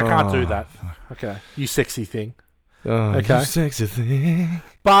 I can't do that. Okay. You sexy thing. Oh, okay. You sexy thing.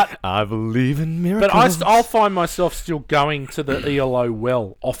 But... I believe in miracles. But I'll find myself still going to the ELO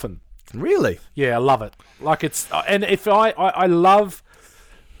well often. Really? Yeah, I love it. Like it's... And if I love...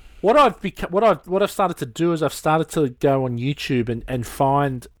 What I've started to do is I've started to go on YouTube and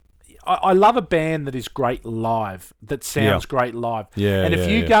find... I love a band that is great live, that sounds great live. Yeah, and if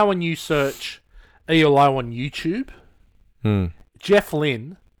you go and you search ELO on YouTube, Jeff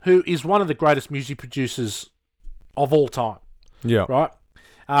Lynne, who is one of the greatest music producers of all time, right?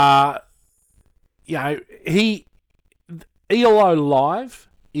 ELO live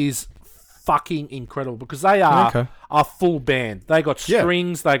is fucking incredible because they are a full band. They got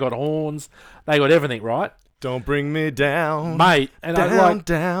strings, they got horns, they got everything, right? Don't bring me down, mate. And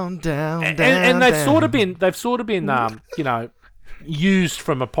down. And they've sort of been, used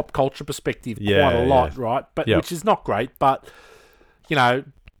from a pop culture perspective quite a lot, right? But which is not great, but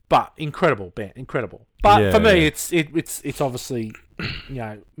but incredible band, incredible. But for me, it's obviously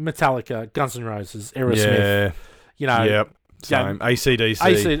Metallica, Guns N' Roses, Aerosmith, Same. AC/DC.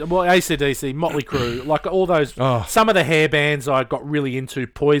 AC/DC, Motley Crue, like all those. Some of the hair bands I got really into.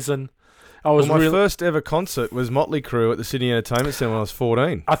 Poison. My first ever concert was Motley Crue at the Sydney Entertainment Centre when I was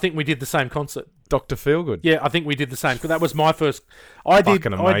 14. I think we did the same concert. Dr. Feelgood. Yeah, I think we did the same. That was my first.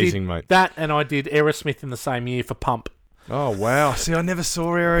 Fucking amazing, mate. That, and I did Aerosmith in the same year for Pump. Oh, wow. See, I never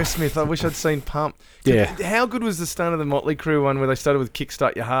saw Aerosmith. I wish I'd seen Pump. Yeah. How good was the start of the Motley Crue one where they started with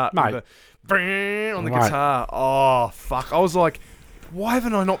Kickstart Your Heart? Mate. On the guitar. Oh, fuck. I was like, why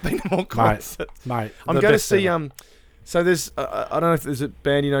haven't I not been to more concerts? Mate. I'm going to see... So there's, I don't know if there's a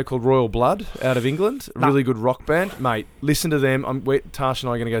band called Royal Blood out of England, a really good rock band. Mate, listen to them. Tash and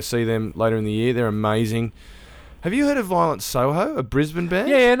I are going to go see them later in the year. They're amazing. Have you heard of Violent Soho, a Brisbane band?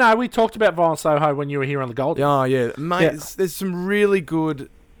 Yeah, no, we talked about Violent Soho when you were here on the Gold. Oh, yeah. Mate, there's some really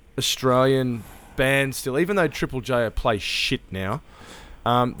good Australian bands still, even though Triple J play shit now.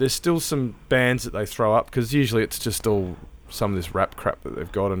 There's still some bands that they throw up, because usually it's just all some of this rap crap that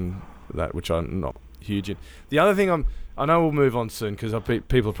they've got and that, which I'm not huge in. The other thing I know we'll move on soon because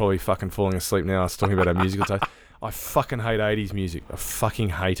people are probably fucking falling asleep now. I was talking about our musical taste. I fucking hate 80s music. I fucking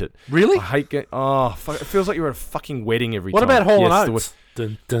hate it. Really? I hate it feels like you're at a fucking wedding every time. What about Hall & Oates?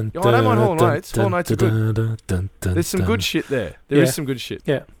 I don't mind Hall & Oates. Hall & Oates are good. There's some good shit there. There is some good shit.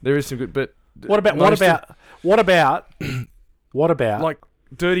 Yeah. There is some good, but... What about like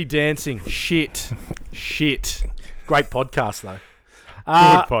Dirty Dancing? Shit. Great podcast, though.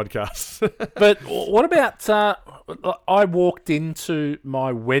 Good podcast. But what about... I walked into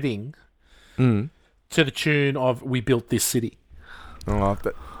my wedding to the tune of We Built This City. Oh,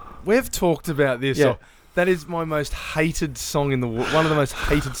 we've talked about this. Yeah. That is my most hated song in the world. One of the most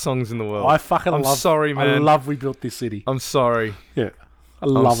hated songs in the world. I fucking I'm love. sorry, man. I love We Built This City. I'm sorry. Yeah, I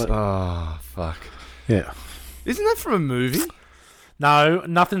love it. Oh, fuck. Yeah. Isn't that from a movie? No,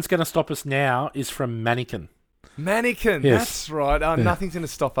 Nothing's Gonna Stop Us Now is from Mannequin. Mannequin. Yes. That's right. Nothing's going to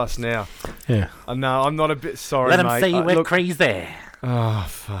stop us now. Yeah. No, I'm not a bit sorry, Let mate. them see we're look, crazy. Oh,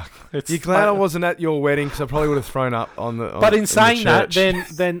 fuck. You're glad I wasn't at your wedding because I probably would have thrown up on the. But in saying that,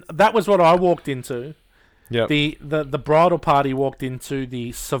 then that was what I walked into. Yep. The bridal party walked into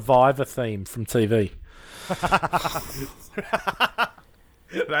the Survivor theme from TV.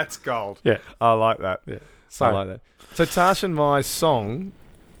 That's gold. Yeah. I like that. Yeah. I like that. So Tash and my song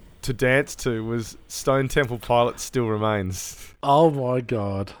to dance to was Stone Temple Pilots Still Remains. Oh my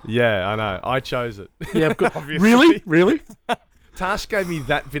God. Yeah, I know. I chose it. Yeah, really? Really? Tash gave me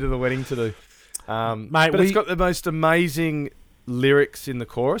that bit of the wedding to do. Mate, but it's got the most amazing lyrics in the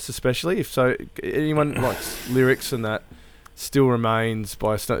chorus, especially. If so, anyone likes lyrics and that, Still Remains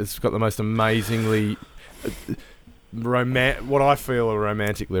by Stone. It's got the most amazingly what I feel are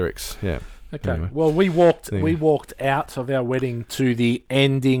romantic lyrics. Yeah. Okay. Anyway. Well, we walked out of our wedding to the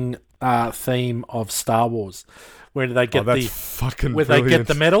ending theme of Star Wars, where they get they get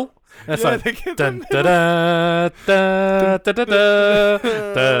the medal. And it's like they get dun da da da da da da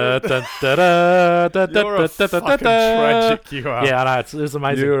da da da. You're a fucking tragic, you are. Yeah, I know, it was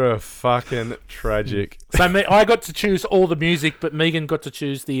amazing. You're a fucking tragic. So I got to choose all the music, but Megan got to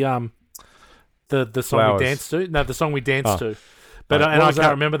choose the song Flowers. we danced to. No, the song we danced to. But I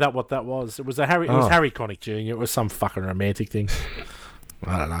can't remember what that was. It was Harry Connick Jr. It was some fucking romantic thing.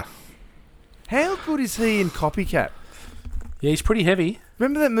 I don't know. How good is he in Copycat? Yeah, he's pretty heavy.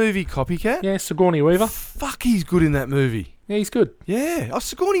 Remember that movie Copycat? Yeah, Sigourney Weaver. Fuck, he's good in that movie. Yeah, he's good. Yeah. Oh,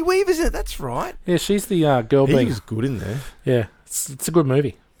 Sigourney Weaver's in it. That's right. Yeah, she's the girl being... He's good in there. Yeah, it's a good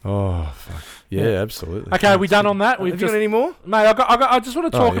movie. Oh, fuck. Yeah, absolutely. Okay, are we done on that? Have you got any more? Mate, I just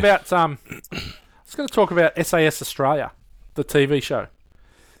want to talk about... I was going to talk about SAS Australia, the TV show.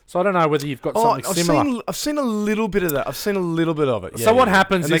 So I don't know whether you've got something similar. I've seen a little bit of that. I've seen a little bit of it. So what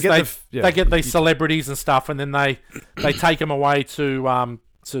happens is they get these celebrities and stuff, and then they take them away to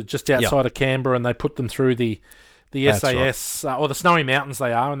just outside of Canberra, and they put them through the SAS or the Snowy Mountains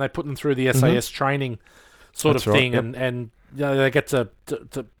they are, and they put them through the SAS training sort of thing, and you know, they get to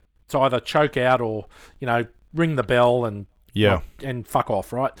either choke out or ring the bell and fuck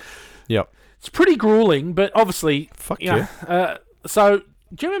off, right? Yep. It's pretty grueling, but obviously, so.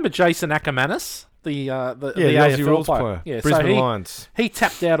 Do you remember Jason Ackermanis, the Aussie AFL rules player? Yeah, Brisbane Lions. He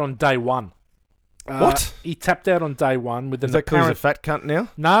tapped out on day one. What? He tapped out on day one with Is that because he's a fat cunt now?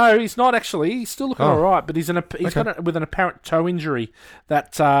 No, he's not actually. He's still looking all right, but he's got with an apparent toe injury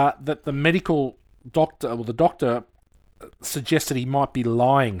that the medical doctor, or the doctor, suggested he might be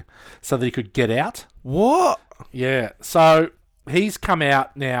lying so that he could get out. What? Yeah. So he's come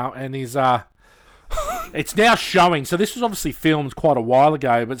out now, and he's it's now showing. So this was obviously filmed quite a while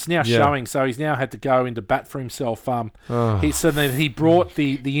ago, but it's now showing. So he's now had to go into bat for himself. He brought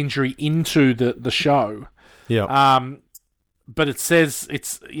the injury into the show. Yeah. But it says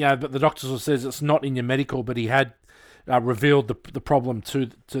but the doctor says it's not in your medical. But he had revealed the problem to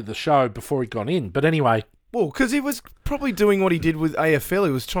the show before he got in. But anyway. Well, because he was probably doing what he did with AFL.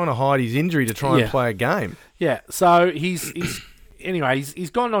 He was trying to hide his injury to try and play a game. Yeah. So he's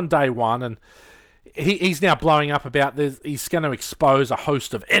gone on day one, and he's now blowing up about this. He's going to expose a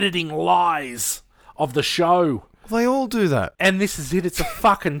host of editing lies of the show. They all do that. And this is it. It's a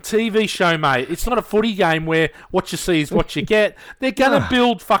fucking TV show, mate. It's not a footy game where what you see is what you get. They're going to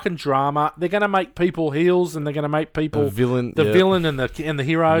build fucking drama. They're going to make people heels, and they're going to make people the villain and the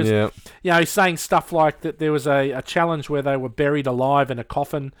heroes. Yeah. He's saying stuff like that there was a challenge where they were buried alive in a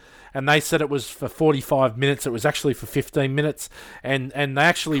coffin, and they said it was for 45 minutes. It was actually for 15 minutes. And they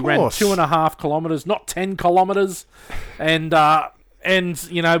actually ran 2.5 kilometres, not 10 kilometres. And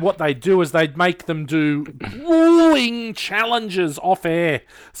what they do is they'd make them do grueling challenges off air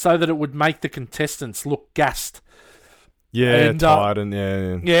so that it would make the contestants look gassed. Yeah, and, tired and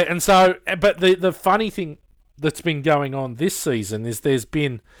yeah. And so, but the funny thing that's been going on this season is there's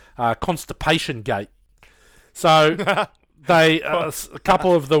been constipation gate. So a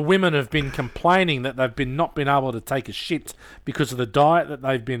couple of the women have been complaining that they've not been able to take a shit because of the diet that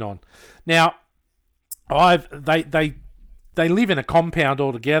they've been on. Now, they live in a compound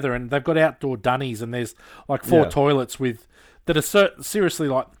altogether, and they've got outdoor dunnies, and there's like 4 toilets that are seriously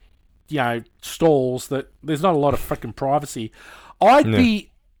like, stalls that there's not a lot of freaking privacy. I'd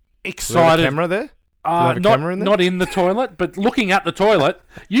be excited. Do they have a camera there? Not in the toilet, but looking at the toilet,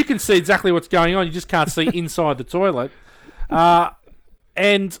 you can see exactly what's going on. You just can't see inside the toilet.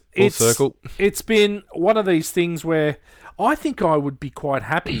 And Full circle. It's been one of these things where I think I would be quite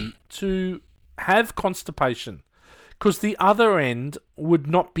happy to have constipation because the other end would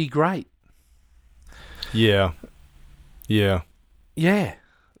not be great. Yeah. Yeah. Yeah.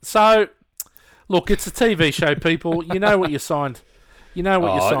 So, look, it's a TV show, people. You know what you signed. You know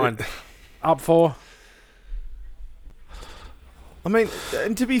what you signed up for. I mean,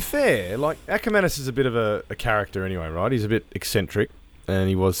 and to be fair, like, Ackermanis is a bit of a character anyway, right? He's a bit eccentric, and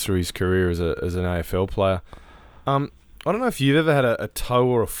he was through his career as an AFL player. I don't know if you've ever had a toe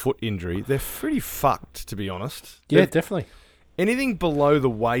or a foot injury. They're pretty fucked, to be honest. Yeah, definitely. Anything below the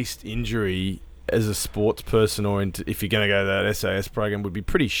waist injury as a sports person or if you're going to go to that SAS program would be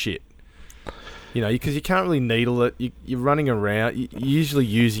pretty shit. You know, because you can't really needle it. You're running around. You're usually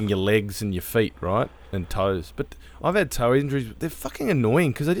using your legs and your feet, right? And toes. But I've had toe injuries. They're fucking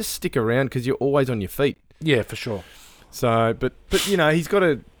annoying because they just stick around because you're always on your feet. Yeah, for sure. So, but you know, he's got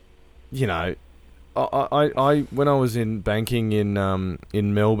to, you know, I when I was in banking in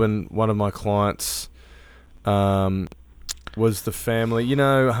Melbourne, one of my clients was the family, you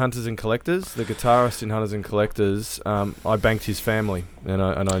know, Hunters and Collectors, the guitarist in Hunters and Collectors. I banked his family, and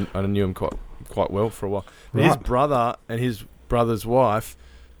I knew him quite well for a while. Right. His brother and his brother's wife,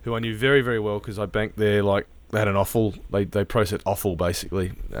 who I knew very, very well because I banked there, like, they had an offal. They processed offal,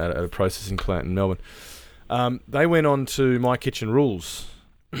 basically, at a processing plant in Melbourne. They went on to My Kitchen Rules.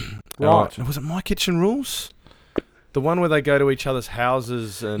 Right. Was it My Kitchen Rules? The one where they go to each other's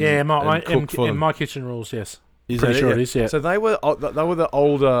houses and cook for them. My Kitchen Rules, yes. Pretty sure it is, yeah. So they were the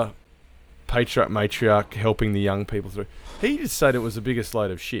older matriarch helping the young people through. He just said it was the biggest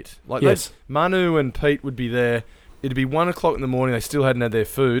load of shit. Like, yes. Manu and Pete would be there. It'd be 1 o'clock in the morning. They still hadn't had their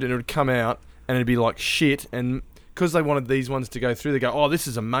food, and it would come out, and it'd be like shit. And because they wanted these ones to go through, they go, "Oh, this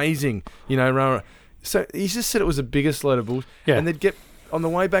is amazing," you know. So he just said it was the biggest load of bullshit. Yeah. And they'd get on the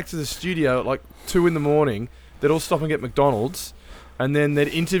way back to the studio at like 2 in the morning. They'd all stop and get McDonald's, and then they'd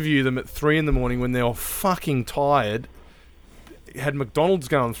interview them at 3 in the morning when they're all fucking tired. Had McDonald's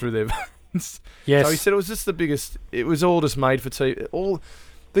going through their veins. Yes. So he said it was just the biggest. It was all just made for TV. All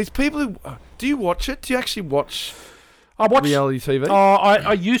these people who do you watch it? Do you actually watch? I watch reality TV.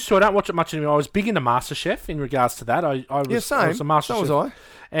 I used to. I don't watch it much anymore. I was big into MasterChef in regards to that. I was, same. I was a MasterChef. So was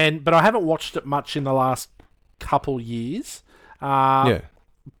I. But I haven't watched it much in the last couple years. Yeah.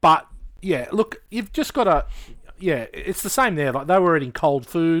 But yeah, look, you've just got to. Yeah, it's the same there. Like, they were eating cold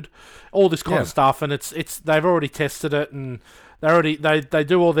food, all this kind of stuff, and it's they've already tested it, and they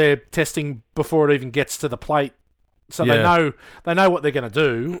do all their testing before it even gets to the plate, so they know what they're going to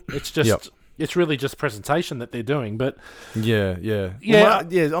do. It's just it's really just presentation that they're doing. But yeah. Well,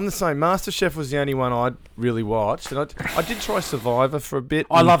 I'm the same. MasterChef was the only one I'd really watched, and I did try Survivor for a bit.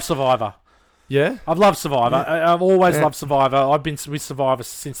 I love Survivor. Yeah? I've loved Survivor. Yeah. I've always loved Survivor. I've been with Survivor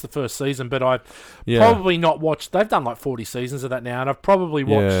since the first season, but I've probably not watched... They've done like 40 seasons of that now, and I've probably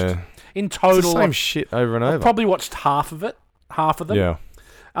watched... In total... It's the same shit over and over. I've probably watched half of them. Yeah.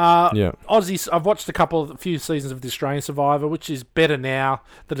 Aussies, I've watched a few seasons of the Australian Survivor, which is better now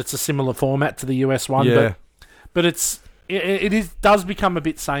that it's a similar format to the US one. Yeah. But it does become a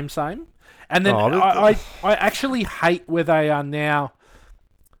bit same. And then I actually hate where they are now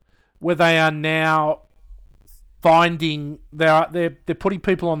finding they're putting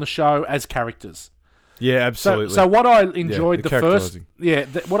people on the show as characters. Yeah, absolutely. So what I enjoyed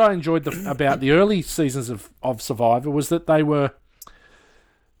what I enjoyed about the early seasons of Survivor was that they were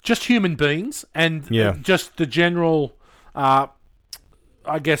just human beings and just the general, I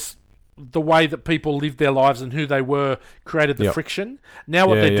guess, the way that people lived their lives and who they were created the friction. Now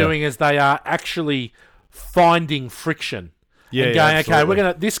what they're doing is they are actually finding friction. Yeah, and going,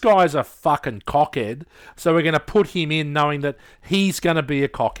 okay, this guy's a fucking cockhead, so we're gonna put him in knowing that he's gonna be a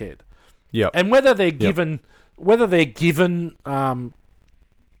cockhead. Yeah. And whether they're given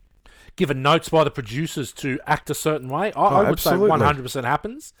notes by the producers to act a certain way, I would say 100%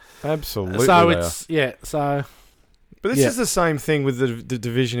 happens. Absolutely. So But this is the same thing with the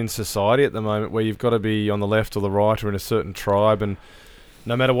division in society at the moment, where you've got to be on the left or the right or in a certain tribe, and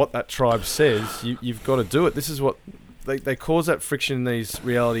no matter what that tribe says, you've got to do it. This is what they cause that friction in these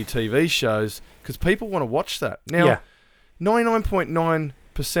reality TV shows because people want to watch that. Now,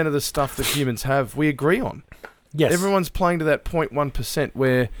 99.9% of the stuff that humans have, we agree on. Yes. Everyone's playing to that 0.1%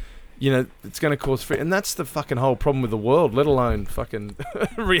 where, you know, it's going to cause friction. And that's the fucking whole problem with the world, let alone fucking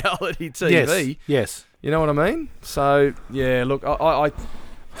reality TV. Yes. You know what I mean? So, yeah, look, I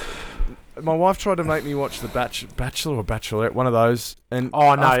my wife tried to make me watch The Bachelor or Bachelorette, one of those. And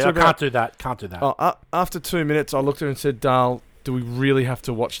oh, no, I can't do that. After 2 minutes, I looked at her and said, Dale, do we really have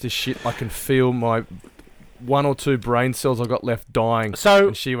to watch this shit? I can feel my 1 or 2 brain cells I got left dying. So,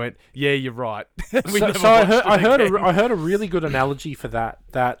 and she went, yeah, you're right. I heard a really good analogy for that.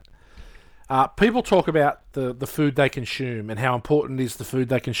 That people talk about the food they consume and how important is the food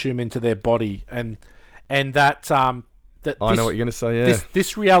they consume into their body, and that I know what you're going to say. Yeah,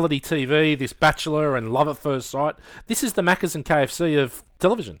 this reality TV, this Bachelor and Love at First Sight, this is the Maccas and KFC of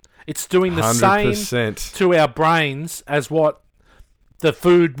television. It's doing the 100%. same to our brains as what the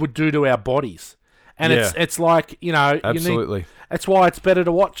food would do to our bodies. And it's like, absolutely. That's why it's better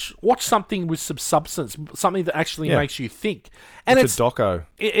to watch something with some substance, something that actually makes you think. And it's a doco.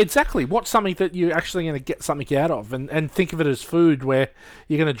 Exactly. Watch something that you're actually going to get something out of, and think of it as food, where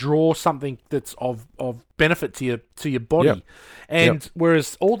you're going to draw something that's of benefit to your body. Yep. And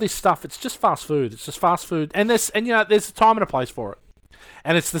whereas all this stuff, it's just fast food. It's just fast food, and there's a time and a place for it.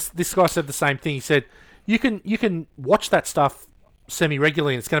 And it's this guy said the same thing. He said you can watch that stuff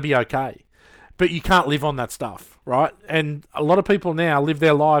semi-regularly and it's going to be okay, but you can't live on that stuff, right? And a lot of people now live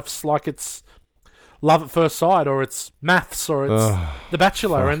their lives like it's Love at First Sight, or it's Maths, or it's The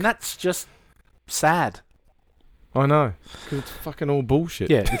Bachelor, and that's just sad. I know, because it's fucking all bullshit.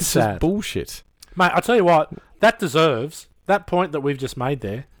 Yeah, it's sad. Just bullshit. Mate, I'll tell you what, that point that we've just made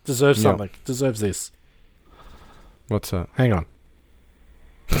there deserves something. Deserves this. What's that? Hang on.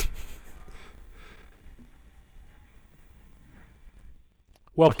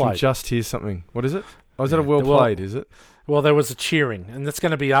 Well played. I can just hear something. What is it? Oh, is that a well played, is it? Well, there was a cheering, and it's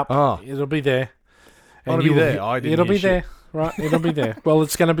going to be up. Oh. It'll be there. And it'll be there. It'll be there, right? It'll be there. Well,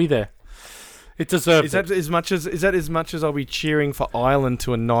 it's going to be there. It deserves is that it. Is that as much as I'll be cheering for Ireland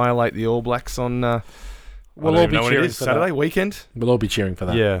to annihilate the All Blacks on... we'll all be cheering for Saturday that. weekend? We'll all be cheering for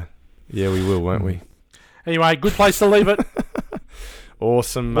that. Yeah. Yeah, we will, won't we? Anyway, good place to leave it.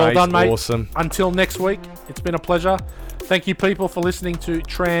 Awesome, mate. Well done, mate. Awesome. Until next week, it's been a pleasure. Thank you, people, for listening to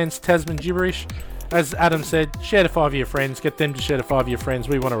Trans-Tasman Gibberish. As Adam said, share to 5 of your friends. Get them to share to 5 of your friends.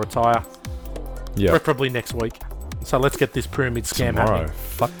 We want to retire. Yeah. Preferably next week. So let's get this pyramid scam happening.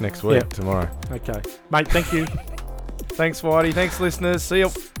 Fuck next week. Tomorrow. Okay. Mate, thank you. Thanks, Whitey. Thanks, listeners. See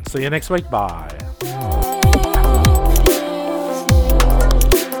you. See you next week. Bye.